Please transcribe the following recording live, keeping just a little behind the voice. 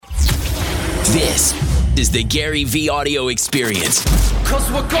This is the Gary V audio experience.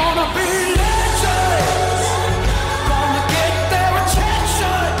 Cause we're gonna be legends. Gonna get their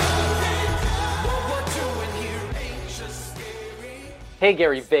attention. What we're doing here ain't just scary. Hey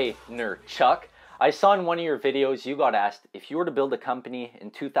Gary Vaynerchuk. I saw in one of your videos you got asked if you were to build a company in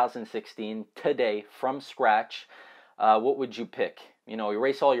 2016 today from scratch, what would you pick? You know,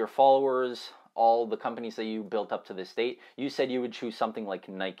 erase all your followers, all the companies that you built up to this date. You said you would choose something like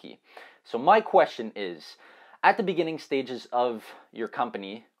Nike. So my question is, at the beginning stages of your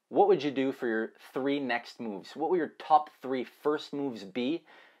company, what would you do for your 3 next moves? What would your top 3 first moves be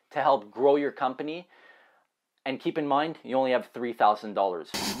to help grow your company? And keep in mind, you only have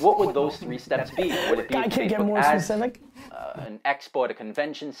 $3,000. What would those 3 steps be? Would it be I can Facebook get more ads, specific. an expo at a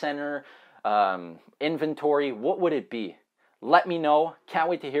convention center, inventory? What would it be? Let me know. Can't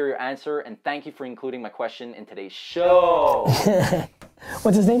wait to hear your answer. And thank you for including my question in today's show.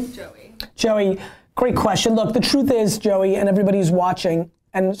 What's his name? Joey. Joey, great question. Look, the truth is, Joey, and everybody who's watching,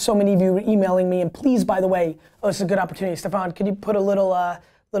 and so many of you are emailing me, and please, by the way, this is a good opportunity. Stefan, could you put a little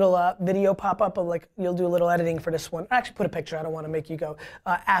video pop up of like, you'll do a little editing for this one. Actually put a picture, I don't want to make you go.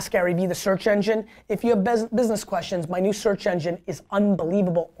 Ask Gary V, the search engine. If you have business questions, my new search engine is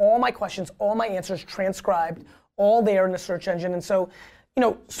unbelievable. All my questions, all my answers transcribed, all there in the search engine. And so, you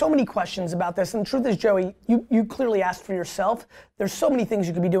know, so many questions about this. And the truth is, Joey, you clearly asked for yourself. There's so many things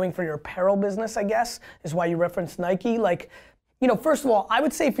you could be doing for your apparel business, I guess, is why you referenced Nike. Like, you know, first of all, I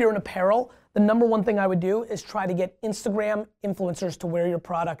would say if you're in apparel, the number one thing I would do is try to get Instagram influencers to wear your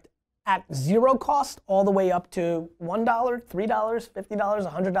product at 0 cost all the way up to $1, $3,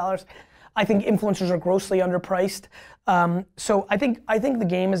 $50, $100. I think influencers are grossly underpriced. So I think the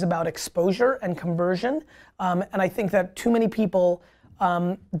game is about exposure and conversion. And I think that too many people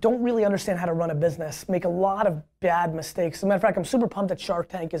don't really understand how to run a business, make a lot of bad mistakes. As a matter of fact, I'm super pumped that Shark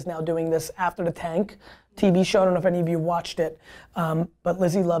Tank is now doing this After the Tank TV show. I don't know if any of you watched it, but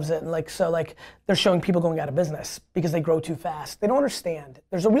Lizzie loves it. And like they're showing people going out of business because they grow too fast. They don't understand.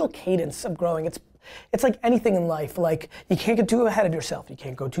 There's a real cadence of growing. It's like anything in life. Like, you can't get too ahead of yourself. You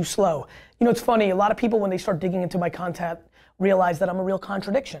can't go too slow. You know, it's funny, a lot of people when they start digging into my content realize that I'm a real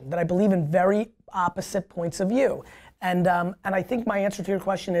contradiction, that I believe in very opposite points of view. And I think my answer to your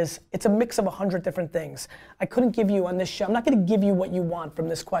question is, it's a mix of 100 different things. I couldn't give you on this show, I'm not gonna give you what you want from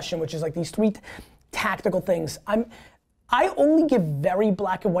this question, which is like these 3 tactical things. I only give very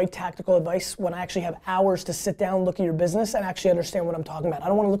black and white tactical advice when I actually have hours to sit down, look at your business, and actually understand what I'm talking about. I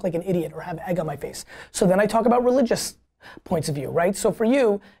don't wanna look like an idiot or have egg on my face. So then I talk about religious points of view, right? So for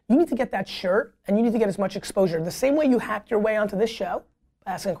you need to get that shirt and you need to get as much exposure. The same way you hacked your way onto this show,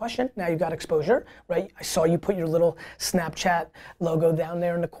 asking a question, now you've got exposure, right? I saw you put your little Snapchat logo down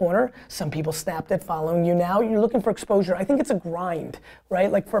there in the corner. Some people snapped it, following you now. You're looking for exposure. I think it's a grind,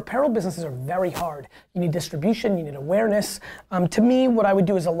 right? Like, for apparel businesses are very hard. You need distribution, you need awareness. To me, what I would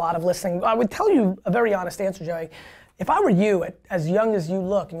do is a lot of listening. I would tell you a very honest answer, Joey. If I were you, as young as you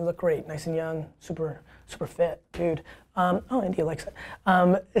look, and you look great, nice and young, super fit, dude. Oh, India likes it.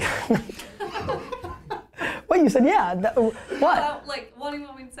 What, you said, yeah, what? Like, what do you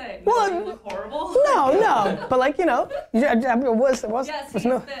want me to say? Well, you look horrible? No, but like, you know, was yes, he's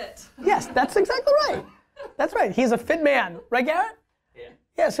no, fit. Yes, that's exactly right. That's right, he's a fit man, right, Garrett? Yeah.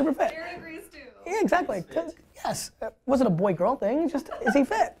 Yeah, super fit. Garrett agrees too. Yeah, exactly. Yes, wasn't a boy-girl thing, just is he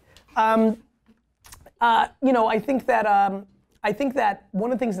fit? You know, I think that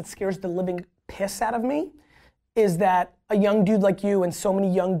one of the things that scares the living piss out of me is that a young dude like you and so many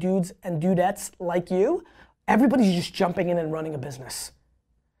young dudes and dudettes like you, everybody's just jumping in and running a business.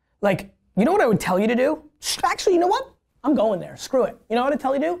 Like, you know what I would tell you to do? Actually, you know what? I'm going there, screw it. You know what I'd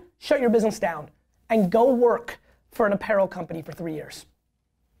tell you to do? Shut your business down and go work for an apparel company for 3 years.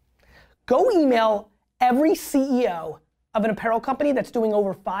 Go email every CEO of an apparel company that's doing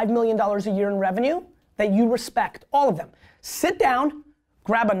over $5 million a year in revenue that you respect, all of them. Sit down,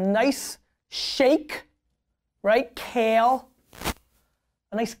 grab a nice shake, right? Kale,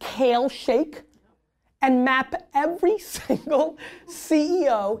 a nice kale shake, and map every single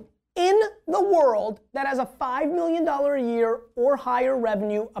CEO in the world that has a $5 million a year or higher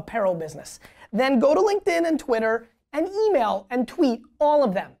revenue apparel business. Then go to LinkedIn and Twitter and email and tweet all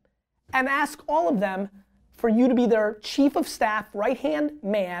of them and ask all of them for you to be their chief of staff, right-hand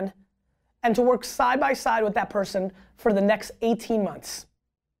man, and to work side by side with that person for the next 18 months.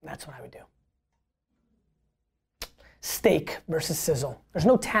 That's what I would do. Steak versus sizzle. There's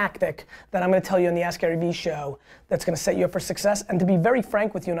no tactic that I'm gonna tell you in the Ask Gary V show that's gonna set you up for success. And to be very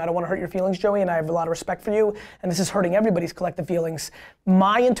frank with you, and I don't wanna hurt your feelings, Joey, and I have a lot of respect for you, and this is hurting everybody's collective feelings.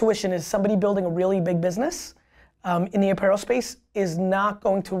 My intuition is somebody building a really big business in the apparel space is not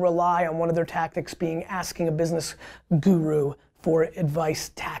going to rely on one of their tactics being asking a business guru for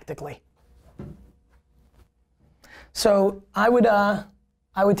advice tactically. So I would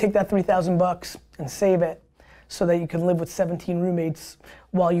take that $3,000 and save it so that you can live with 17 roommates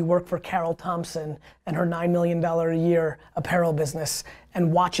while you work for Carol Thompson and her $9 million a year apparel business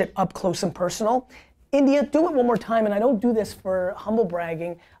and watch it up close and personal. India, do it one more time, and I don't do this for humble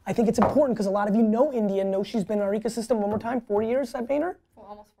bragging. I think it's important because a lot of you know India, know she's been in our ecosystem one more time. 4 years I've known her? Well,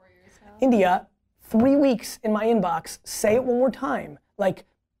 almost 4 years now. India, 3 weeks in my inbox, say it one more time. Like,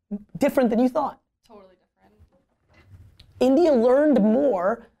 different than you thought. Totally different. India learned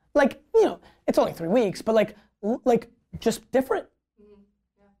more, like, you know, it's only 3 weeks, but like just different. Mm-hmm.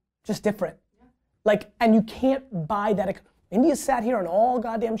 Yeah. Just different. Yeah. Like, and you can't buy that. India's sat here on all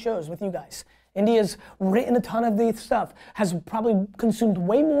goddamn shows with you guys. India's written a ton of the stuff, has probably consumed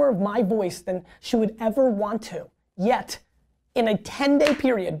way more of my voice than she would ever want to. Yet, in a 10-day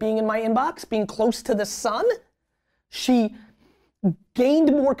period, being in my inbox, being close to the sun, she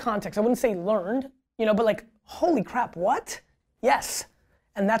gained more context. I wouldn't say learned, you know, but like, holy crap, what? Yes.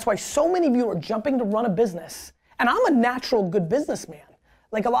 And that's why so many of you are jumping to run a business. And I'm a natural good businessman.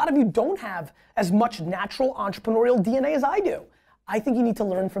 Like a lot of you don't have as much natural entrepreneurial DNA as I do. I think you need to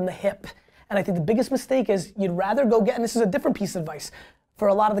learn from the hip. And I think the biggest mistake is you'd rather go get, and this is a different piece of advice for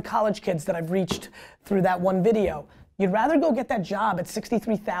a lot of the college kids that I've reached through that one video. You'd rather go get that job at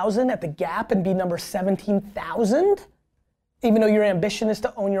 63,000 at the Gap and be number 17,000, even though your ambition is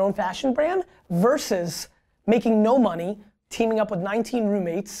to own your own fashion brand, versus making no money, teaming up with 19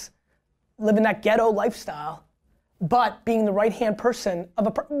 roommates, living that ghetto lifestyle, but being the right-hand person of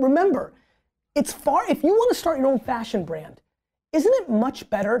a, remember, it's far, if you want to start your own fashion brand, isn't it much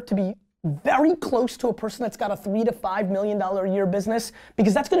better to be very close to a person that's got a $3 to $5 million a year business?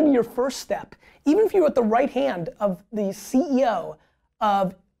 Because that's going to be your first step. Even if you're at the right hand of the CEO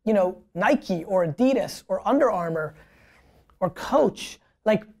of, you know, Nike or Adidas or Under Armour or Coach,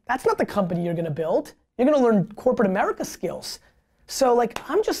 like that's not the company you're going to build. You're going to learn corporate America skills. So like,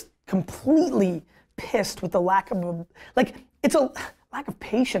 I'm just completely pissed with the lack of, like, it's a lack of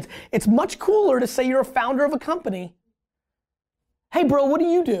patience. It's much cooler to say you're a founder of a company. Hey bro, what do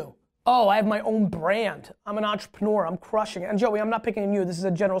you do? Oh, I have my own brand. I'm an entrepreneur, I'm crushing it. And Joey, I'm not picking on you, this is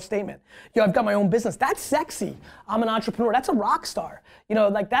a general statement. Yo, I've got my own business. That's sexy. I'm an entrepreneur, that's a rock star. You know,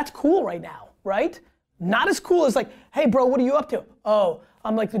 like that's cool right now, right? Not as cool as like, hey bro, what are you up to? Oh,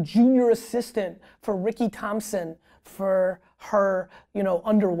 I'm like the junior assistant for Ricky Thompson for her, you know,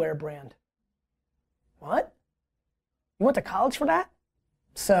 underwear brand. What? You went to college for that?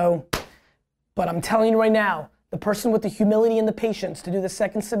 So, but I'm telling you right now, the person with the humility and the patience to do the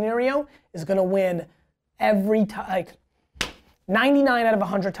second scenario is gonna win every time, like 99 out of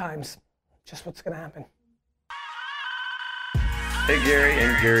 100 times. Just what's gonna happen. Hey Gary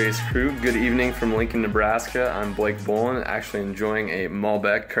and Gary's crew, good evening from Lincoln, Nebraska. I'm Blake Bolin, actually enjoying a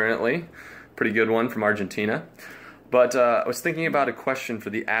Malbec currently. Pretty good one from Argentina. But I was thinking about a question for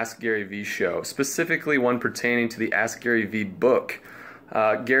the Ask Gary V show, specifically one pertaining to the Ask Gary V book.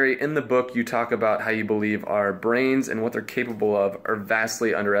 Gary, in the book you talk about how you believe our brains and what they're capable of are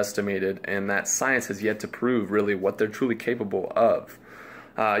vastly underestimated, and that science has yet to prove really what they're truly capable of.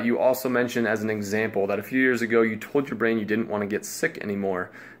 You also mentioned as an example that a few years ago you told your brain you didn't want to get sick anymore,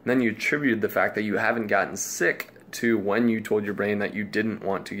 and then you attributed the fact that you haven't gotten sick to when you told your brain that you didn't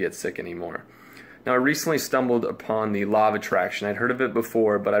want to get sick anymore. Now I recently stumbled upon the law of attraction. I'd heard of it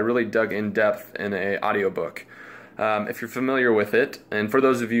before, but I really dug in depth in an audiobook. If you're familiar with it, and for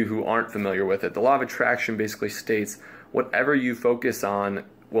those of you who aren't familiar with it, the law of attraction basically states whatever you focus on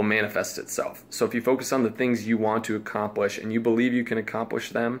will manifest itself. So if you focus on the things you want to accomplish and you believe you can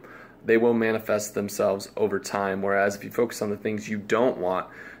accomplish them, they will manifest themselves over time. Whereas if you focus on the things you don't want,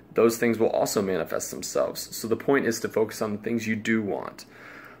 those things will also manifest themselves. So the point is to focus on the things you do want.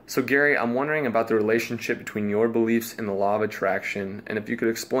 So Gary, I'm wondering about the relationship between your beliefs and the law of attraction, and if you could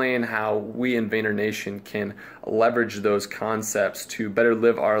explain how we in Vayner Nation can leverage those concepts to better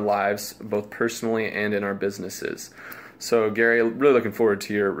live our lives, both personally and in our businesses. So Gary, really looking forward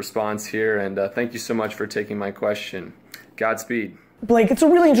to your response here, and thank you so much for taking my question. Godspeed. Blake, it's a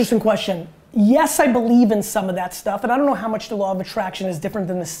really interesting question. Yes, I believe in some of that stuff, and I don't know how much the law of attraction is different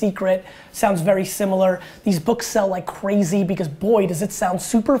than The Secret. Sounds very similar. These books sell like crazy because boy, does it sound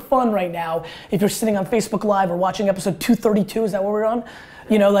super fun right now if you're sitting on Facebook Live or watching episode 232, is that what we're on?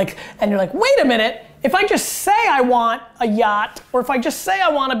 You know, like, and you're like, wait a minute, if I just say I want a yacht, or if I just say I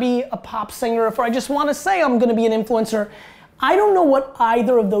want to be a pop singer, or if I just want to say I'm going to be an influencer, I don't know what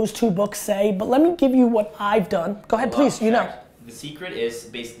either of those two books say, but let me give you what I've done. Go ahead, please, you know. The secret is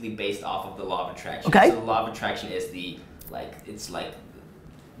basically based off of the law of attraction. Okay. So the law of attraction is it's like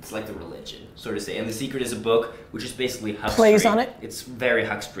the religion, so to say. And The Secret is a book which is basically Huck's Plays Street. on it? It's very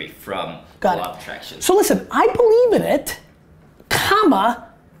Huck's Street from Got the it. law of attraction. So listen, I believe in it, comma,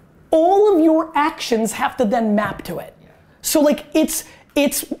 all of your actions have to then map to it. So like it's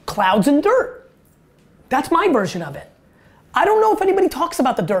clouds and dirt. That's my version of it. I don't know if anybody talks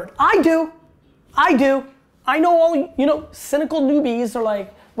about the dirt. I do. I know all, cynical newbies are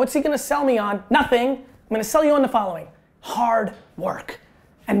like, what's he gonna sell me on? Nothing. I'm gonna sell you on the following. Hard work.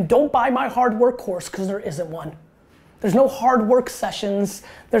 And don't buy my hard work course because there isn't one. There's no hard work sessions.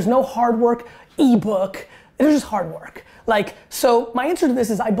 There's no hard work ebook. There's just hard work. Like, so my answer to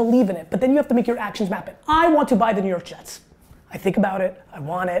this is I believe in it, but then you have to make your actions map it. I want to buy the New York Jets. I think about it, I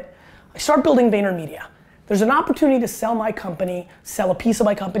want it. I start building VaynerMedia. There's an opportunity to sell my company, sell a piece of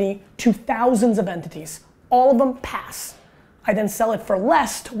my company to thousands of entities. All of them pass. I then sell it for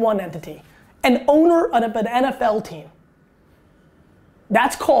less to one entity. An owner of an NFL team.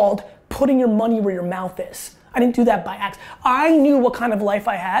 That's called putting your money where your mouth is. I didn't do that by accident. I knew what kind of life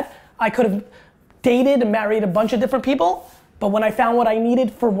I had. I could have dated and married a bunch of different people, but when I found what I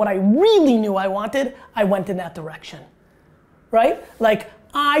needed for what I really knew I wanted, I went in that direction, right? Like,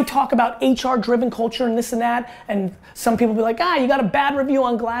 I talk about HR-driven culture and this and that, and some people be like, you got a bad review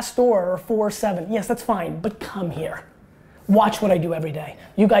on Glassdoor or 4.7. Yes, that's fine, but come here. Watch what I do every day.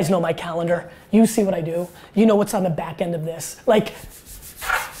 You guys know my calendar. You see what I do. You know what's on the back end of this. Like,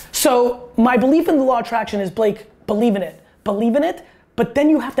 so my belief in the law of attraction is, Blake, believe in it, but then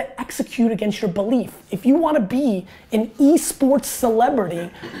you have to execute against your belief. If you want to be an esports celebrity,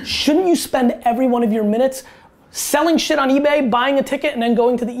 shouldn't you spend every one of your minutes selling shit on eBay, buying a ticket, and then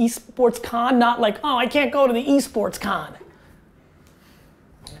going to the esports con? Not like, I can't go to the esports con.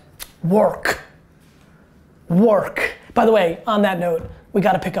 Work. By the way, on that note, we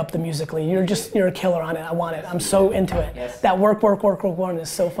got to pick up the Musical.ly. You're a killer on it. I want it. I'm so into it. Yes. That work is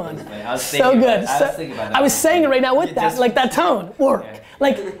so fun. I was So thinking good. I was thinking about that. I was saying it right now with It that, just- like that tone. Work. Yeah.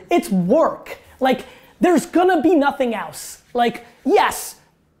 Like, it's work. Like, there's gonna be nothing else. Like, yes,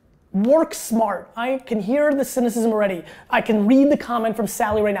 work smart. I can hear the cynicism already. I can read the comment from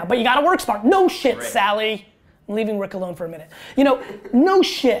Sally right now, but you gotta work smart. No shit, Right. Sally. I'm leaving Rick alone for a minute. No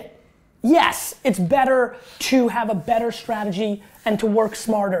shit. Yes, it's better to have a better strategy and to work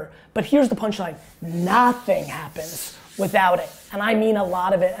smarter. But here's the punchline. Nothing happens without it. And I mean a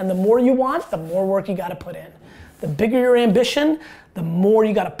lot of it. And the more you want, the more work you gotta put in. The bigger your ambition, the more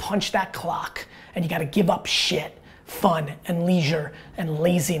you gotta punch that clock. And you gotta give up shit, fun and leisure and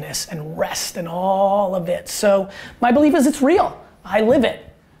laziness and rest and all of it. So my belief is it's real. I live it.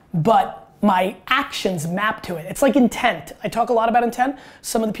 But my actions map to it. It's like intent. I talk a lot about intent.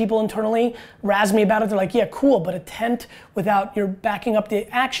 Some of the people internally razz me about it. They're like, yeah, cool, but intent without your backing up the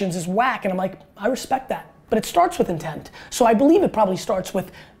actions is whack. And I'm like, I respect that. But it starts with intent. So I believe it probably starts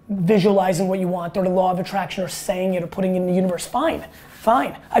with visualizing what you want or the law of attraction or saying it or putting it in the universe. Fine.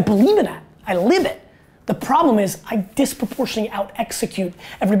 I believe in that. I live it. The problem is I disproportionately out execute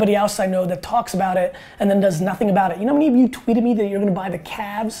everybody else I know that talks about it and then does nothing about it. You know how many of you tweeted me that you're gonna buy the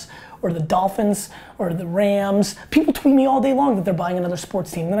Cavs or the Dolphins or the Rams? People tweet me all day long that they're buying another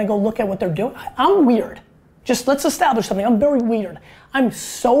sports team. Then I go look at what they're doing. I'm weird. Just let's establish something. I'm very weird. I'm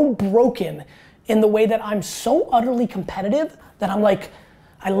so broken in the way that I'm so utterly competitive that I'm like,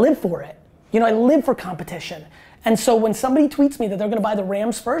 I live for it. I live for competition. And so when somebody tweets me that they're gonna buy the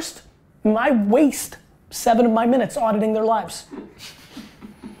Rams first, I waste 7 of my minutes auditing their lives.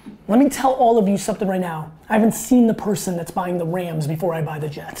 Let me tell all of you something right now. I haven't seen the person that's buying the Rams before I buy the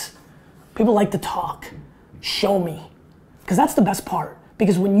Jets. People like to talk. Show me. Because that's the best part.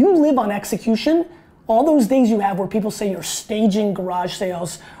 Because when you live on execution, all those days you have where people say you're staging garage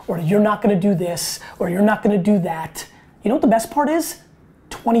sales, or you're not gonna do this, or you're not gonna do that. You know what the best part is?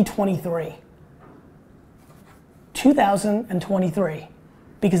 2023. 2023.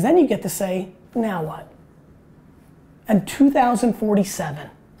 Because then you get to say, now what? And 2047.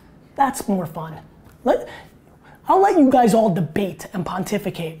 That's more fun. I'll let you guys all debate and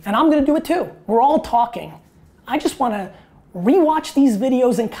pontificate, and I'm gonna do it too. We're all talking. I just wanna rewatch these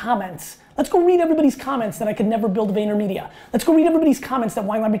videos and comments. Let's go read everybody's comments that I could never build VaynerMedia. Let's go read everybody's comments that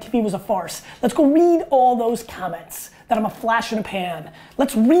Wine Library TV was a farce. Let's go read all those comments that I'm a flash in a pan.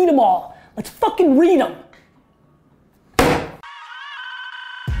 Let's read them all. Let's fucking read them.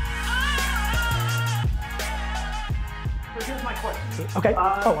 Here's my question. Okay.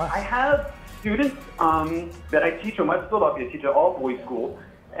 I have students that I teach in West Philadelphia. I teach at all boys school,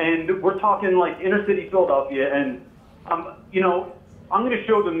 and we're talking like inner city Philadelphia. And I'm going to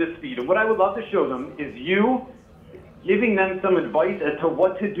show them this feed. And what I would love to show them is you giving them some advice as to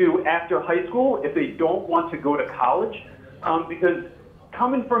what to do after high school if they don't want to go to college. Because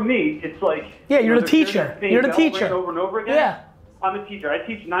coming from me, it's like, yeah, you're the they're teacher. saying You're the bell teacher. ring over and over again. Yeah. I'm a teacher. I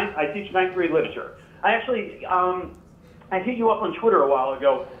teach ninth grade literature. I actually, I hit you up on Twitter a while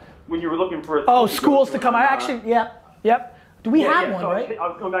ago when you were looking for a Oh, school schools go to come. I actually, yep. Do we have one, so right? I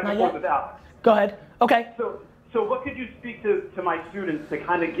was going back Not and yet? forth with Alex. Go ahead. Okay. So what could you speak to my students to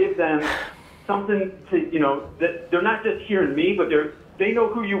kind of give them something to, you know, that they're not just hearing me, but they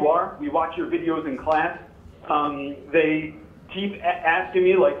know who you are. We watch your videos in class. They keep asking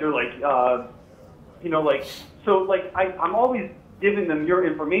me, like, they're like, you know, like, so like I'm always giving them your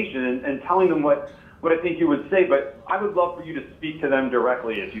information and telling them what I think you would say, but I would love for you to speak to them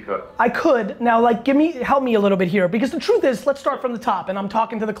directly if you could. I could. Now, like, help me a little bit here, because the truth is, let's start from the top, and I'm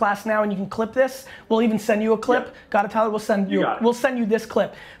talking to the class now, and you can clip this. We'll even send you a clip. Yeah. Got it, Tyler? We'll send you this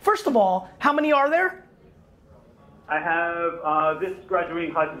clip. First of all, how many are there? I have, this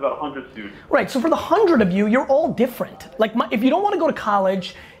graduating class is about 100 students. Right, so for the 100 of you, you're all different. Like, if you don't want to go to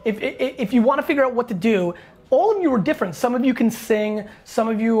college, if you want to figure out what to do, all of you are different. Some of you can sing, some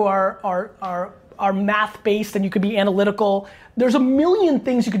of you are math-based and you could be analytical. There's a million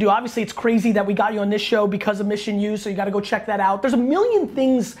things you could do. Obviously, it's crazy that we got you on this show because of Mission U, so you gotta go check that out. There's a million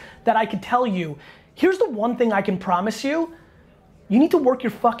things that I could tell you. Here's the one thing I can promise you. You need to work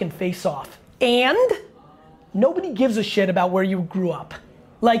your fucking face off. And nobody gives a shit about where you grew up.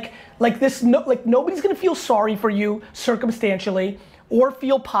 Like nobody's gonna feel sorry for you circumstantially or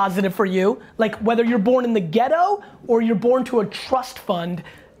feel positive for you. Like whether you're born in the ghetto or you're born to a trust fund,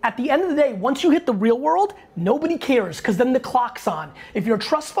 at the end of the day, once you hit the real world, nobody cares, because then the clock's on. If you're a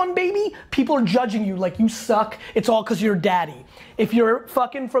trust fund baby, people are judging you like you suck, it's all because you're daddy. If you're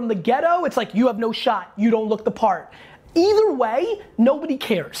fucking from the ghetto, it's like you have no shot, you don't look the part. Either way, nobody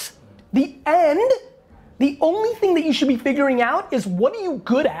cares. The only thing that you should be figuring out is what are you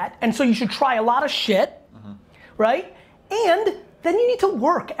good at, and so you should try a lot of shit, right? And then you need to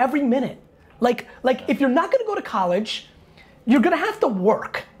work every minute. Like if you're not gonna go to college, you're gonna have to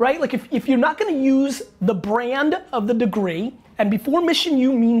work, right? Like if you're not gonna use the brand of the degree, and before Mission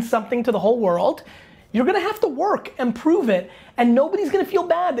U means something to the whole world, you're gonna have to work and prove it, and nobody's gonna feel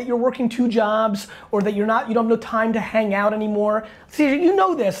bad that you're working 2 jobs or that you don't have no time to hang out anymore. See, you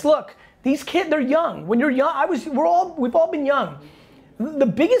know this, look, these kids, they're young. When you're young, we've all been young. The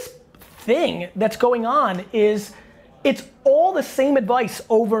biggest thing that's going on is it's all the same advice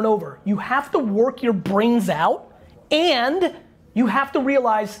over and over. You have to work your brains out, and you have to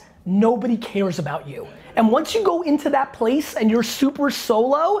realize nobody cares about you. And once you go into that place and you're super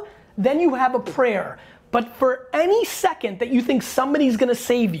solo, then you have a prayer. But for any second that you think somebody's gonna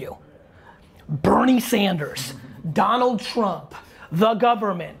save you, Bernie Sanders, Donald Trump, the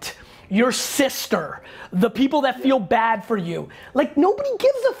government, your sister, the people that feel bad for you, like nobody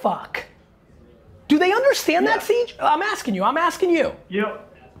gives a fuck. Do they understand that, Siege? I'm asking you. You know,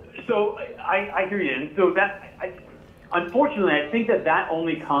 so I hear you, and so unfortunately, I think that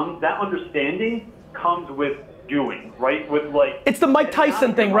understanding comes with doing, right? With like. It's the Mike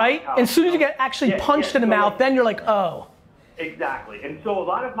Tyson thing, right? As soon as you get actually punched in the mouth, then you're like, oh. Exactly, and so a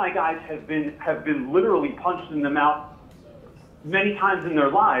lot of my guys have been literally punched in the mouth many times in their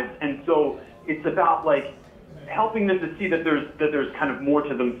lives, and so it's about like helping them to see that there's kind of more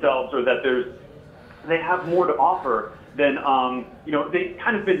to themselves, or that they have more to offer than, you know, they've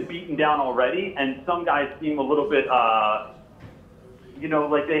kind of been beaten down already, and some guys seem a little bit, you know,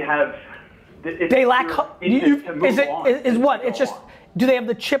 like they have. They lack. It's just. Do they have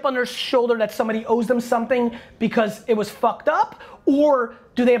the chip on their shoulder that somebody owes them something because it was fucked up, or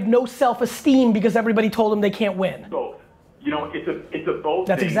do they have no self-esteem because everybody told them they can't win? Both. You know, it's a both.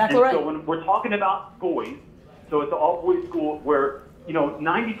 That's thing. exactly and right. So when we're talking about boys, so it's an all-boys school where, you know,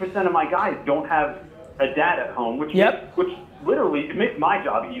 90% of my guys don't have a dad at home, which literally it makes my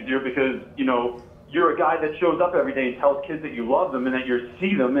job easier, because, you know, you're a guy that shows up every day and tells kids that you love them and that you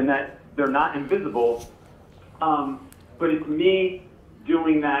see them and that they're not invisible. But it's me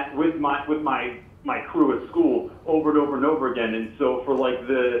doing that with my crew at school over and over and over again. And so for like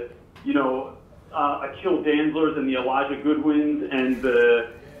the, you know, Akil Danzlers and the Elijah Goodwins and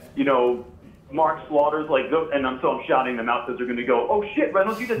the, you know, Mark Slaughters, like those, and I'm shouting them out because they're going to go, oh shit,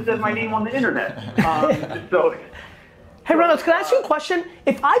 Reynolds, you just said my name on the internet. Hey Reynolds, can I ask you a question?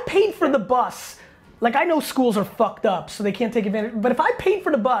 If I paid for the bus, like I know schools are fucked up so they can't take advantage, but if I paid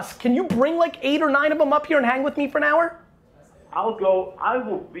for the bus, can you bring like 8 or 9 of them up here and hang with me for an hour? I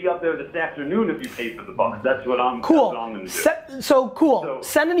will be up there this afternoon if you pay for the bus. That's what I'm cool. going to do. So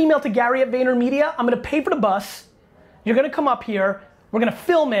send an email to Gary at VaynerMedia. I'm going to pay for the bus. You're going to come up here. We're going to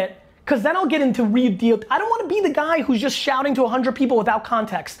film it. Because then I'll get into real deal. I don't want to be the guy who's just shouting to 100 people without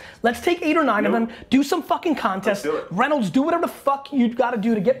context. Let's take 8 or 9 of them, do some fucking contest. Reynolds, do whatever the fuck you gotta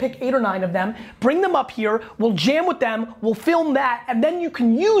do to pick 8 or 9 of them, bring them up here, we'll jam with them, we'll film that, and then you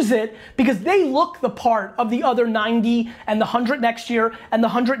can use it because they look the part of the other 90 and the 100 next year and the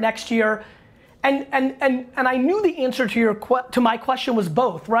 100 next year. And I knew the answer to my question was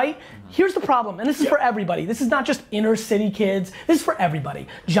both, right? Here's the problem, and this is for everybody. This is not just inner city kids. This is for everybody.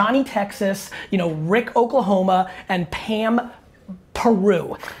 Johnny, Texas, Rick, Oklahoma, and Pam,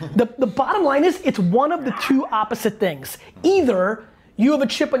 Peru. The bottom line is it's one of the two opposite things. Either you have a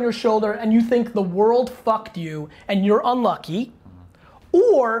chip on your shoulder and you think the world fucked you and you're unlucky,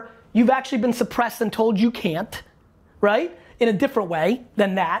 or you've actually been suppressed and told you can't, right? In a different way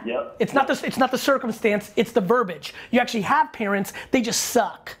than that. Yep. It's not the circumstance, it's the verbiage. You actually have parents, they just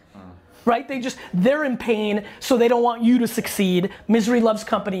suck. Right? They're in pain, so they don't want you to succeed. Misery loves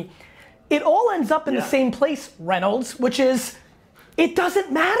company. It all ends up in the same place, Reynolds, which is, it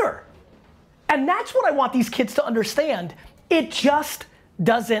doesn't matter. And that's what I want these kids to understand. It just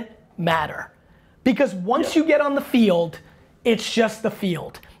doesn't matter. Because once you get on the field, it's just the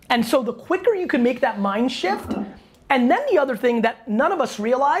field. And so the quicker you can make that mind shift, and then the other thing that none of us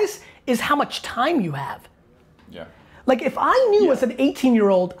realize is how much time you have. Yeah. Like if I knew as an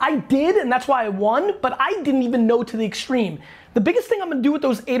 18-year-old, I did, and that's why I won, but I didn't even know to the extreme. The biggest thing I'm gonna do with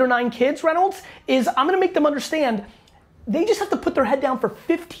those 8 or 9 kids, Reynolds, is I'm gonna make them understand they just have to put their head down for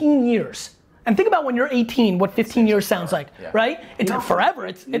 15 years. And think about when you're 18, what 15 years sounds like, right? It's forever.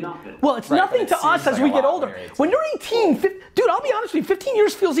 It's nothing to us as we get older. When you're 18, dude, I'll be honest with you, 15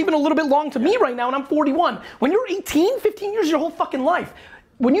 years feels even a little bit long to me right now, and I'm 41. When you're 18, 15 years is your whole fucking life.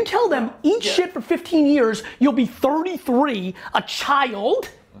 When you tell them, eat shit for 15 years, you'll be 33, a child,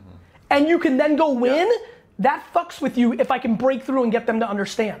 and you can then go win, that fucks with you if I can break through and get them to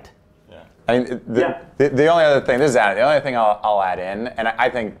understand. I mean, the only other thing, this is Adam, the only thing I'll add in, and I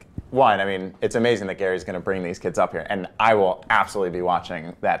think, one, I mean, it's amazing that Gary's going to bring these kids up here, and I will absolutely be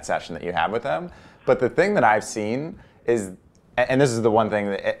watching that session that you have with them. But the thing that I've seen is, and this is the one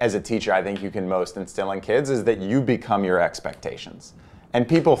thing that as a teacher I think you can most instill in kids, is that you become your expectations. And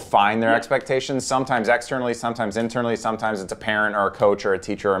people find their expectations, sometimes externally, sometimes internally, sometimes it's a parent or a coach or a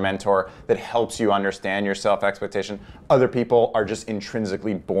teacher or a mentor that helps you understand your self-expectation. Other people are just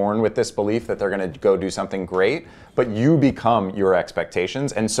intrinsically born with this belief that they're gonna go do something great, but you become your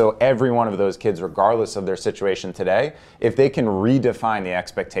expectations. And so every one of those kids, regardless of their situation today, if they can redefine the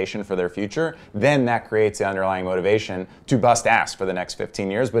expectation for their future, then that creates the underlying motivation to bust ass for the next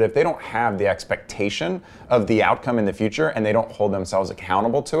 15 years. But if they don't have the expectation of the outcome in the future and they don't hold themselves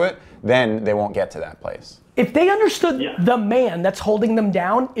accountable to it, then they won't get to that place. If they understood the man that's holding them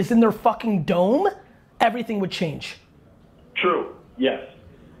down is in their fucking dome, everything would change. True. Yes.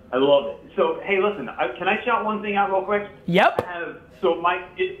 I love it. So, hey, listen, can I shout one thing out real quick? Yep.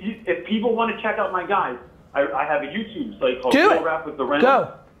 If people want to check out my guys, I have a YouTube site called Do it. Rap with the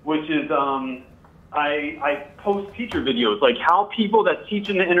Reynolds, which is, I post teacher videos, like how people that teach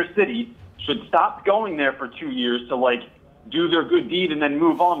in the inner city should stop going there for 2 years to like do their good deed and then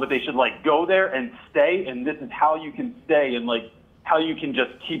move on, but they should like go there and stay, and this is how you can stay and like how you can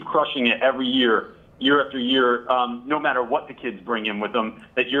just keep crushing it every year after year, no matter what the kids bring in with them,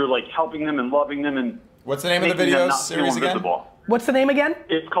 that you're like helping them and loving them and what's the name of the video series again? What's the name again?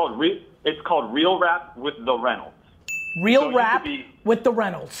 It's called Real Rap with the Reynolds. Real Rap with the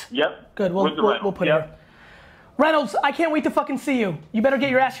Reynolds. Yep. Good. We'll put it here. Reynolds, I can't wait to fucking see you. You better get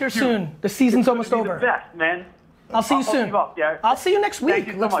your ass here soon. The season's almost over. The best, man. I'll see you soon. I'll see you next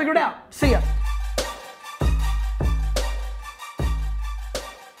week. Let's figure it out. See ya.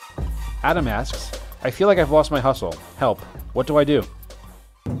 Adam asks, I feel like I've lost my hustle. Help. What do I do?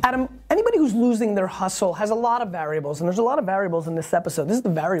 Adam, anybody who's losing their hustle has a lot of variables, and there's a lot of variables in this episode. This is the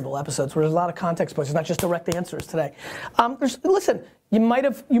variable episodes where there's a lot of context points. It's not just direct answers today. Listen, you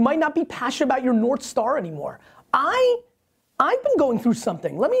might not be passionate about your North Star anymore. I've been going through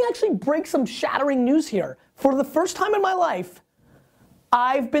something. Let me actually break some shattering news here. For the first time in my life,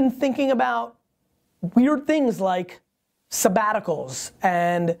 I've been thinking about weird things like sabbaticals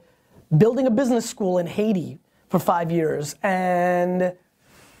and building a business school in Haiti for 5 years, and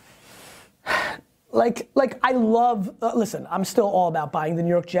like I love, listen, I'm still all about buying the New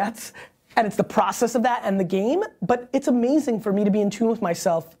York Jets, and it's the process of that and the game, but it's amazing for me to be in tune with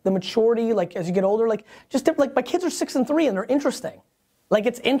myself, the maturity, like as you get older, like just like my kids are 6 and 3 and they're interesting. Like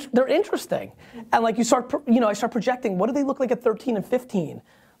they're interesting. And like I start projecting, what do they look like at 13 and 15?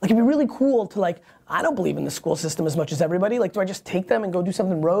 Like it'd be really cool to like, I don't believe in the school system as much as everybody. Like, do I just take them and go do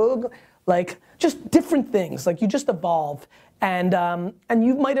something rogue? Like just different things, like you just evolve. And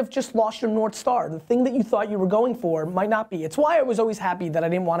you might have just lost your North Star. The thing that you thought you were going for might not be. It's why I was always happy that I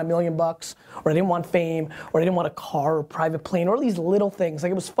didn't want $1 million, or I didn't want fame, or I didn't want a car or private plane, or these little things.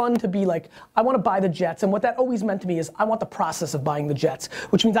 Like, it was fun to be like, I want to buy the jets, and what that always meant to me is I want the process of buying the jets,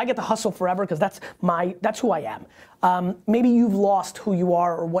 which means I get to hustle forever because that's who I am. Maybe you've lost who you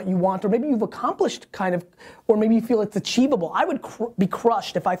are or what you want, or maybe you've accomplished kind of, or maybe you feel it's achievable. I would be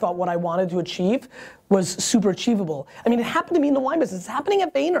crushed if I thought what I wanted to achieve was super achievable. I mean, it happened to me in the wine business. It's happening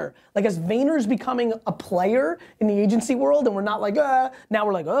at Vayner. Like, as Vayner's becoming a player in the agency world, and we're not like, now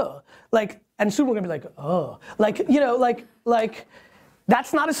we're like, like, and soon we're gonna be like, like, you know, like,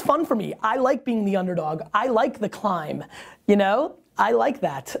 that's not as fun for me. I like being the underdog. I like the climb, you know? I like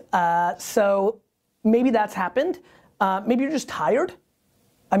that. So maybe that's happened. Maybe you're just tired.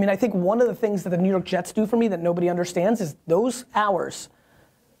 I mean, I think one of the things that the New York Jets do for me that nobody understands is those hours.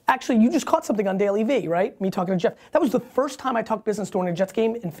 Actually, you just caught something on Daily V, right? Me talking to Jeff. That was the first time I talked business during a Jets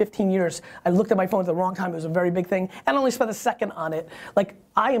game in 15 years. I looked at my phone at the wrong time. It was a very big thing. And I only spent a second on it. Like,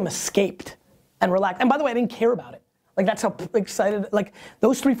 I am escaped and relaxed. And by the way, I didn't care about it. Like, that's how excited, like,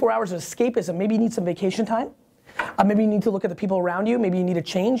 those 3-4 hours of escapism, maybe you need some vacation time. Maybe you need to look at the people around you. Maybe you need to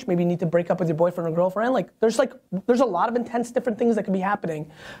change. Maybe you need to break up with your boyfriend or girlfriend. Like, there's a lot of intense different things that can be happening.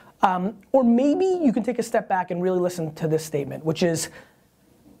 Or maybe you can take a step back and really listen to this statement, which is,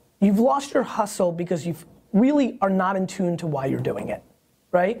 you've lost your hustle because you really are not in tune to why you're doing it,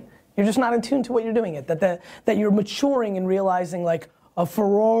 right? You're just not in tune to what you're doing it. That you're maturing and realizing, like, a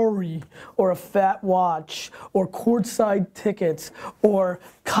Ferrari or a fat watch or courtside tickets or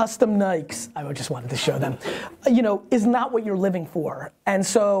custom Nikes, I just wanted to show them, you know, is not what you're living for. And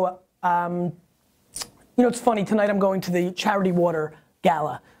so, you know, it's funny, tonight I'm going to the Charity Water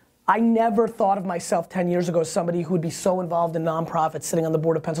Gala. I never thought of myself 10 years ago as somebody who would be so involved in nonprofits, sitting on the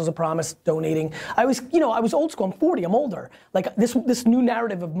board of Pencils of Promise, donating. I was old school. I'm 40. I'm older. Like, this new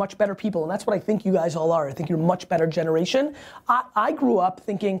narrative of much better people, and that's what I think you guys all are. I think you're a much better generation. I grew up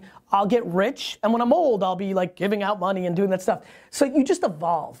thinking I'll get rich, and when I'm old, I'll be like giving out money and doing that stuff. So you just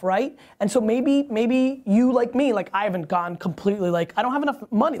evolve, right? And so maybe you, like me, like, I haven't gone completely, like, I don't have enough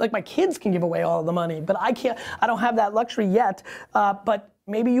money. Like, my kids can give away all the money, but I can't. I don't have that luxury yet. But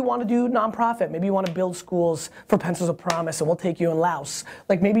maybe you want to do nonprofit. Maybe you want to build schools for Pencils of Promise, and we'll take you in Laos.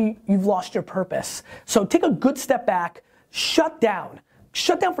 Like, maybe you've lost your purpose. So take a good step back, shut down.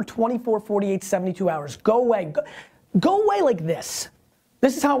 Shut down for 24, 48, 72 hours. Go away. Go away like this.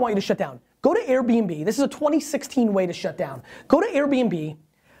 This is how I want you to shut down. Go to Airbnb. This is a 2016 way to shut down. Go to Airbnb,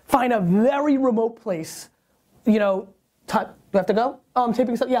 find a very remote place. You know, do I have to go? Oh, I'm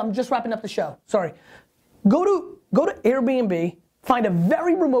taping something. Yeah, I'm just wrapping up the show. Sorry. Go to Airbnb. Find a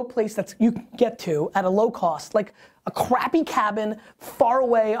very remote place that you can get to at a low cost, like a crappy cabin far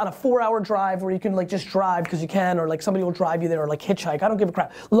away on a 4-hour drive where you can, like, just drive because you can, or like somebody will drive you there, or like hitchhike. I don't give a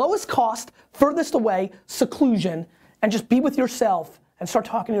crap. Lowest cost, furthest away, seclusion, and just be with yourself and start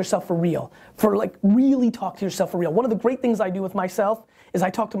talking to yourself for real. Really talk to yourself for real. One of the great things I do with myself is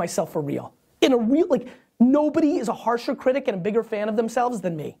I talk to myself for real. Nobody is a harsher critic and a bigger fan of themselves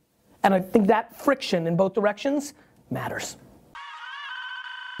than me. And I think that friction in both directions matters.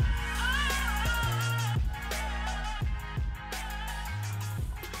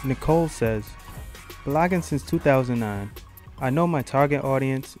 Nicole says, blogging since 2009. I know my target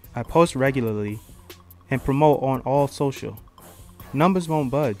audience, I post regularly, and promote on all social. Numbers won't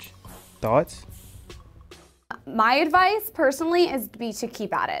budge. Thoughts? My advice personally is to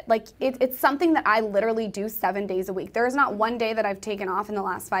keep at it. Like, it's something that I literally do 7 days a week. There is not one day that I've taken off in the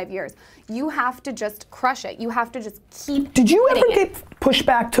last 5 years. You have to just crush it. You have to just keep Did you ever get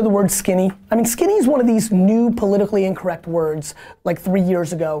pushback to the word skinny? I mean, skinny is one of these new politically incorrect words like 3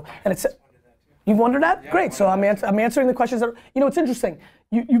 years ago. And it's, you've wondered that? Yeah, great, so I'm answering the questions that, you know, it's interesting.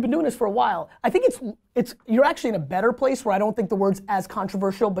 You've been doing this for a while. I think you're actually in a better place where I don't think the word's as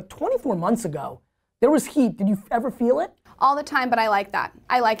controversial, but 24 months ago, there was heat. Did you ever feel it? all the time, but I like that.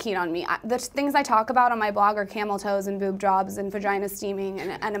 I like heat on me. The things I talk about on my blog are camel toes and boob jobs and vagina steaming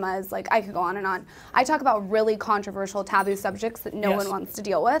and enemas. Like, I could go on and on. I talk about really controversial, taboo subjects that no one wants to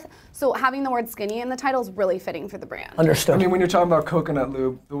deal with. So having the word skinny in the title is really fitting for the brand. Understood. I mean, when you're talking about coconut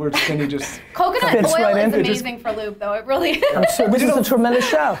lube, the word skinny just coconut oil right is amazing for lube, though. It really is. I'm sure this is a tremendous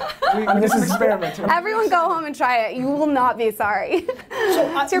show. This is an experiment. Everyone go home and try it. You will not be sorry.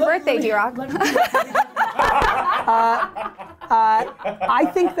 It's your birthday, D-Rock. I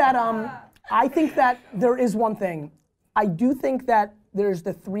think that there is one thing. I do think that there's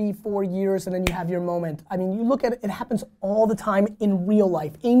the 3-4 years and then you have your moment. I mean, you look at it, it happens all the time in real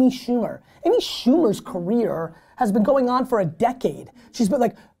life. Amy Schumer's career has been going on for a decade. She's been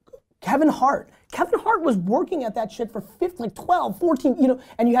like, Kevin Hart. Kevin Hart was working at that shit for 12, 14, you know,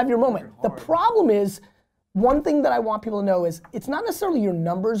 and you have your moment. The problem is, one thing that I want people to know is it's not necessarily your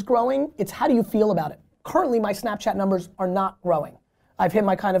numbers growing, it's how do you feel about it. Currently, my Snapchat numbers are not growing. I've hit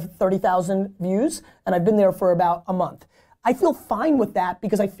my kind of 30,000 views, and I've been there for about a month. I feel fine with that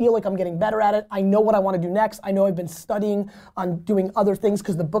because I feel like I'm getting better at it. I know what I want to do next. I know I've been studying on doing other things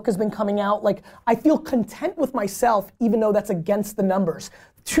because the book has been coming out. Like, I feel content with myself even though that's against the numbers.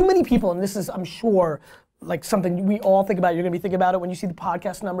 Too many people, and this is, I'm sure, like something we all think about, you're gonna be thinking about it when you see the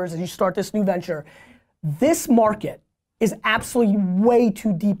podcast numbers as you start this new venture. This market is absolutely way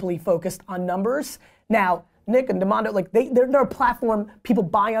too deeply focused on numbers. Now, Nick and Demondo, like they're a platform, people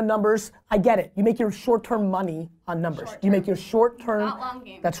buy on numbers. I get it. You make your short-term money on numbers. You make your short-term, not long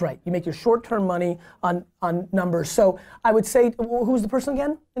game. That's right. You make your short-term money on numbers. So I would say, who's the person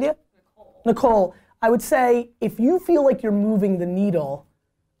again, India? Nicole, I would say if you feel like you're moving the needle,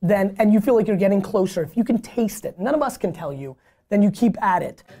 then, and you feel like you're getting closer, if you can taste it, none of us can tell you, then you keep at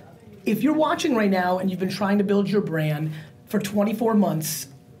it. If you're watching right now and you've been trying to build your brand for 24 months,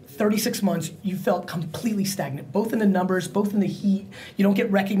 36 months, you felt completely stagnant, both in the numbers, both in the heat. You don't get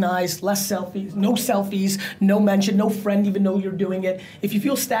recognized, less selfies, no mention, no friend even know you're doing it. If you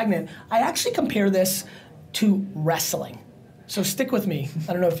feel stagnant, I actually compare this to wrestling. So stick with me.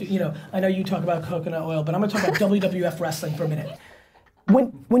 I don't know if you know, I know you talk about coconut oil, but I'm gonna talk about WWF wrestling for a minute.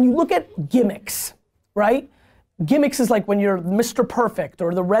 When you look at gimmicks, right? Gimmicks is like when you're Mr. Perfect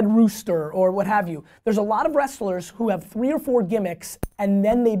or the Red Rooster or what have you. There's a lot of wrestlers who have 3 or 4 gimmicks and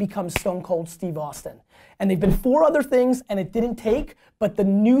then they become Stone Cold Steve Austin. And they've been 4 other things and it didn't take, but the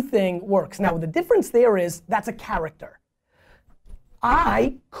new thing works. Now the difference there is that's a character.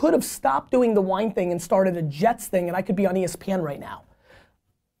 I could have stopped doing the wine thing and started a Jets thing and I could be on ESPN right now.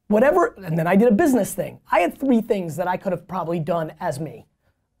 Whatever, and then I did a business thing. I had 3 things that I could have probably done as me.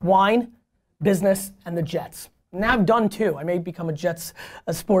 Wine, business, and the Jets. Now I've done 2. I may become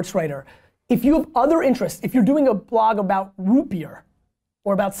a sports writer. If you have other interests, if you're doing a blog about root beer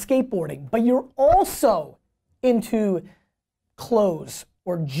or about skateboarding, but you're also into clothes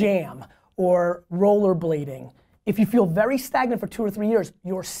or jam or rollerblading, if you feel very stagnant for 2 or 3 years,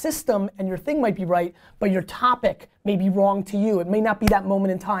 your system and your thing might be right, but your topic may be wrong to you. It may not be that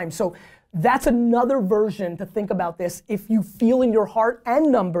moment in time. So that's another version to think about this if you feel in your heart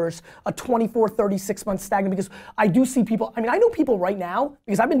and numbers a 24, 36 month stagnant, because I do see people, I mean, I know people right now,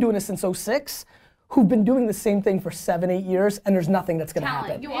 because I've been doing this since 06, who've been doing the same thing for 7, 8 years, and there's nothing that's gonna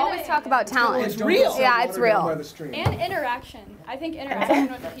happen. You always talk about talent. It's real. Yeah, it's real. And interaction. I think interaction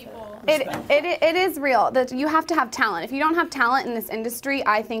with people. It is real. That you have to have talent. If you don't have talent in this industry,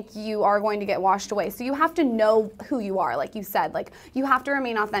 I think you are going to get washed away. So you have to know who you are, like you said. Like, you have to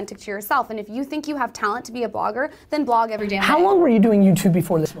remain authentic to yourself. And if you think you have talent to be a blogger, then blog every damn day. How long were you doing YouTube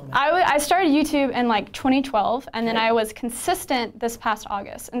before this moment? I started YouTube in like 2012, and then I was consistent this past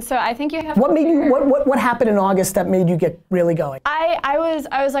August. And so I think you have. What made you? What happened in August that made you get really going? I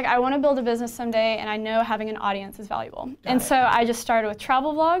was like, I want to build a business someday, and I know having an audience is valuable. So I just started with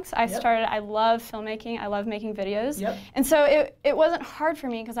travel vlogs. I love filmmaking. I love making videos. And so it wasn't hard for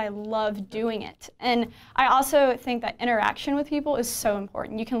me because I love doing it. And I also think that interaction with people is so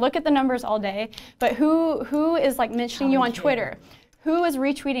important. You can look at the numbers all day, but who is like mentioning you on Twitter? Who is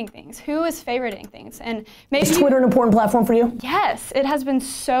retweeting things? Who is favoriting things? And maybe is Twitter an important platform for you? Yes, it has been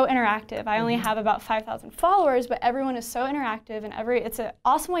so interactive. I only have about 5,000 followers, but everyone is so interactive, and it's an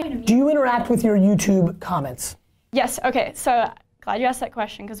awesome way to meet. Do you interact with your YouTube comments? Yes. Okay. So glad you asked that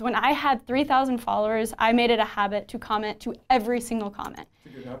question, because when I had 3,000 followers, I made it a habit to comment to every single comment.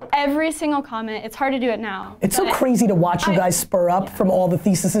 Every single comment. It's hard to do it now. It's so crazy to watch you guys spur up from all the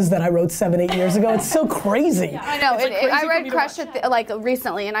theses that I wrote 7, 8 years ago. It's so crazy. Yeah, I know. I read Crush It like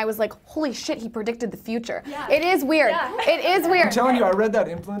recently, and I was like, holy shit, he predicted the future. Yeah. It is weird. Yeah. It is weird. I'm telling you, I read that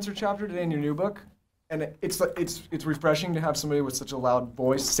influencer chapter today in your new book, and it's refreshing to have somebody with such a loud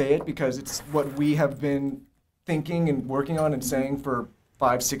voice say it, because it's what we have been thinking and working on and saying for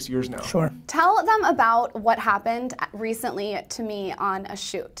 5, 6 years now. Sure. Tell them about what happened recently to me on a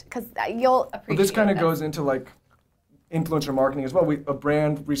shoot, because you'll appreciate Well, this kind of goes into like influencer marketing as well. A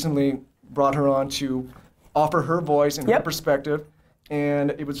brand recently brought her on to offer her voice and her perspective,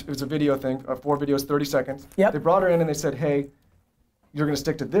 and it was a video thing, 4 videos, 30 seconds. They brought her in and they said, hey, you're going to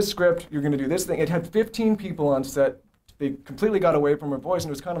stick to this script, you're going to do this thing. It had 15 people on set. They completely got away from her voice, and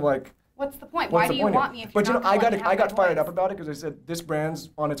it was kind of like, what's the point? Why do you want me if you're But you know, not I got fired up about it, because I said this brand's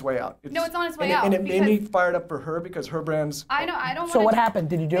on its way out. No, it's on its way out. And it made me fired up for her, because her brand's. I don't. So what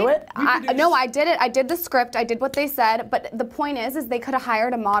happened? Did you do it? No, I did it. I did the script. I did what they said. But the point is they could have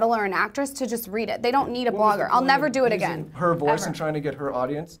hired a model or an actress to just read it. They don't need a blogger. I'll never do it again. Her voice Ever. and trying to get her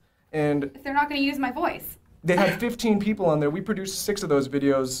audience. And if they're not going to use my voice. They had 15 people on there. We produced 6 of those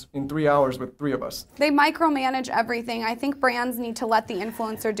videos in 3 hours with 3 of us. They micromanage everything. I think brands need to let the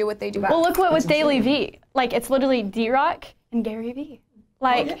influencer do what they do best. Well, look what with Daily V. Like, it's literally D-Rock and Gary V.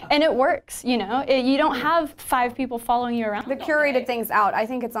 Like, and it works, you know? You don't have 5 people following you around. The curated thing's out. I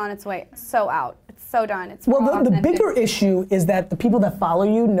think it's on its way. So out. It's so done. It's well, the bigger issue is that the people that follow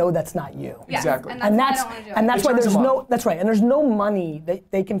you know that's not you. Yes, exactly. And that's why there's no, that's right, and there's no money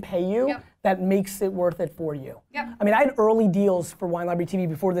that they can pay you that makes it worth it for you. Yep. I mean, I had early deals for Wine Library TV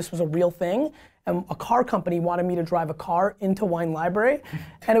before this was a real thing, and a car company wanted me to drive a car into Wine Library,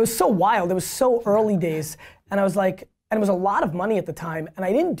 and it was so wild. It was so early days, and I was like, and it was a lot of money at the time, and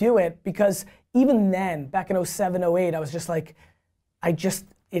I didn't do it because even then, back in 07, 08, I was just like, I think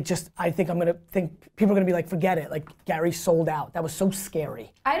people are gonna be like, forget it, like Gary sold out. That was so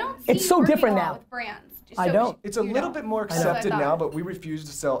scary. I don't see it's so different now. With brands. I don't. It's a little bit more accepted now, but we refuse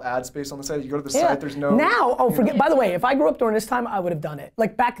to sell ad space on the site. You go to the site, there's no. Now, forget. By the way, if I grew up during this time, I would have done it.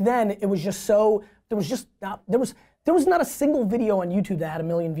 Like back then, it was just so. There was not a single video on YouTube that had 1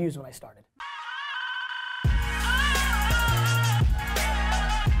 million views when I started.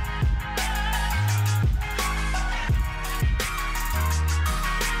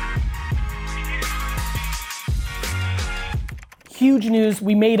 Huge news,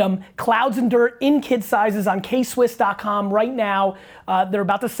 we made them. Clouds and Dirt in kid sizes on kswiss.com right now. They're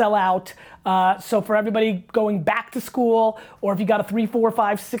about to sell out. So for everybody going back to school, or if you got a 3, 4,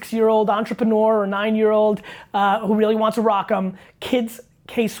 5, 6-year-old entrepreneur or 9-year-old who really wants to rock them, kids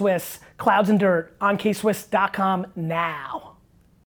K-Swiss, Clouds and Dirt on kswiss.com now.